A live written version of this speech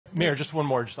Mayor, just one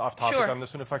more, just off topic Sure. on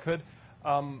this one, if I could.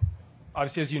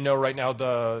 Obviously, as you know, right now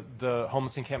the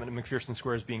homeless encampment at McPherson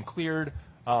Square is being cleared.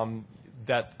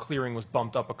 That clearing was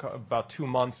bumped up about 2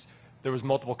 months. There was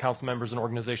multiple council members and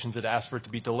organizations that asked for it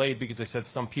to be delayed because they said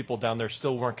some people down there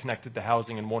still weren't connected to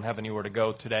housing and won't have anywhere to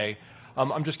go today.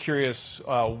 I'm just curious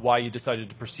why you decided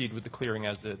to proceed with the clearing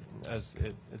as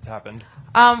it's happened.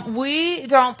 We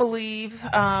don't believe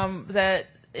that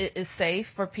it is safe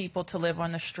for people to live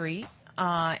on the street.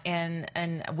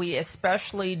 And we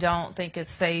especially don't think it's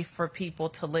safe for people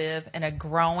to live in a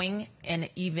growing and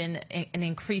even an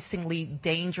increasingly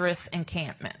dangerous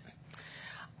encampment.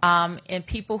 And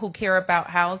people who care about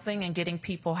housing and getting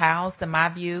people housed, in my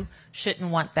view,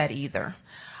 shouldn't want that either.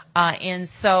 And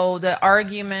so the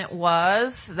argument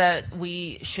was that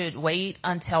we should wait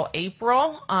until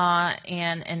April.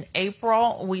 And in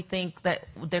April, we think that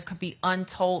there could be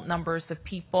untold numbers of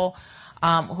people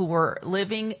who were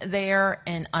living there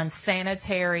in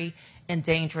unsanitary and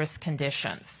dangerous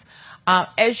conditions.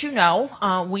 As you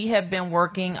know, we have been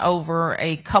working over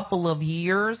a couple of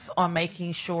years on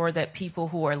making sure that people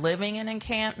who are living in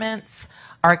encampments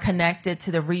are connected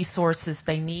to the resources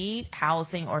they need,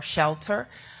 housing or shelter.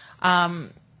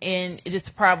 And it is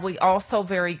probably also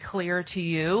very clear to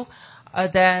you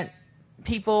that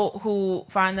people who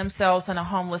find themselves in a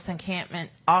homeless encampment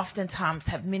oftentimes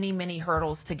have many, many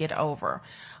hurdles to get over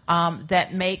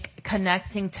that make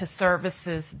connecting to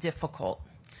services difficult.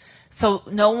 So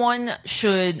no one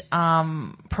should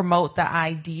promote the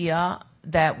idea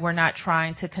that we're not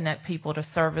trying to connect people to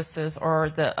services or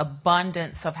the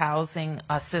abundance of housing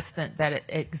assistance that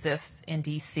exists in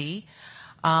D.C.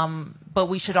 But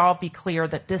we should all be clear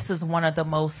that this is one of the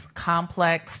most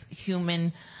complex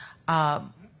human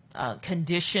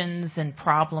conditions and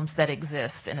problems that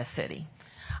exist in a city.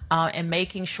 And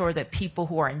making sure that people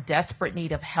who are in desperate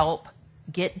need of help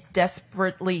get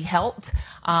desperately helped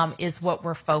is what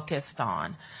we're focused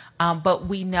on. But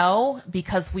we know,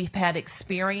 because we've had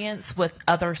experience with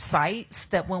other sites,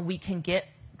 that when we can get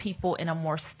people in a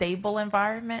more stable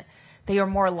environment, they are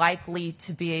more likely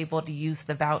to be able to use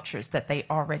the vouchers that they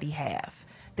already have.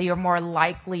 They are more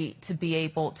likely to be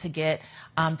able to get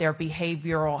their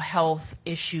behavioral health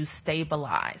issues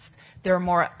stabilized. They're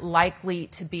more likely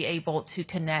to be able to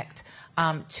connect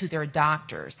to their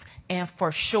doctors. And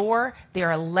for sure, they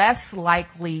are less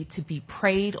likely to be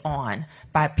preyed on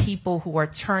by people who are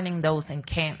turning those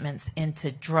encampments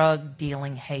into drug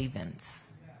dealing havens.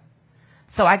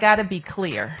 So I got to be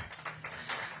clear.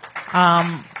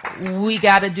 We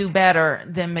got to do better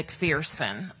than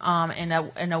McPherson.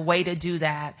 And a way to do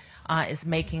that is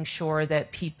making sure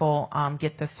that people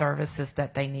get the services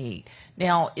that they need.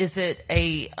 Now, is it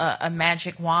a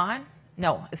magic wand?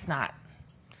 No, it's not.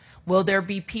 Will there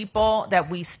be people that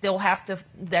we still have to,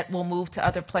 that will move to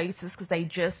other places because they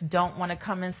just don't want to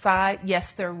come inside?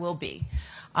 Yes, there will be.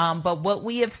 But what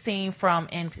we have seen from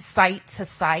site to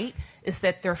site is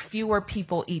that there are fewer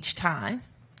people each time,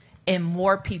 and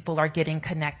more people are getting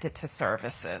connected to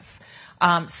services.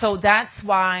 So that's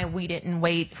why we didn't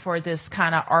wait for this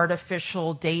kind of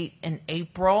artificial date in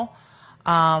April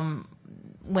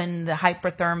when the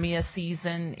hypothermia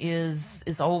season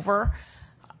is over.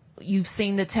 You've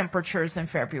seen the temperatures in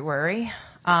February,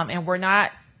 and we're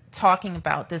not talking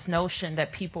about this notion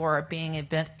that people are being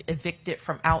evicted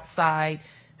from outside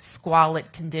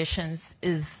squalid conditions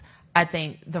is, I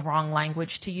think, the wrong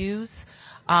language to use.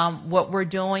 What we're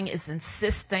doing is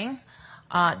insisting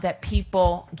that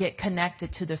people get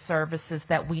connected to the services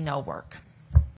that we know work.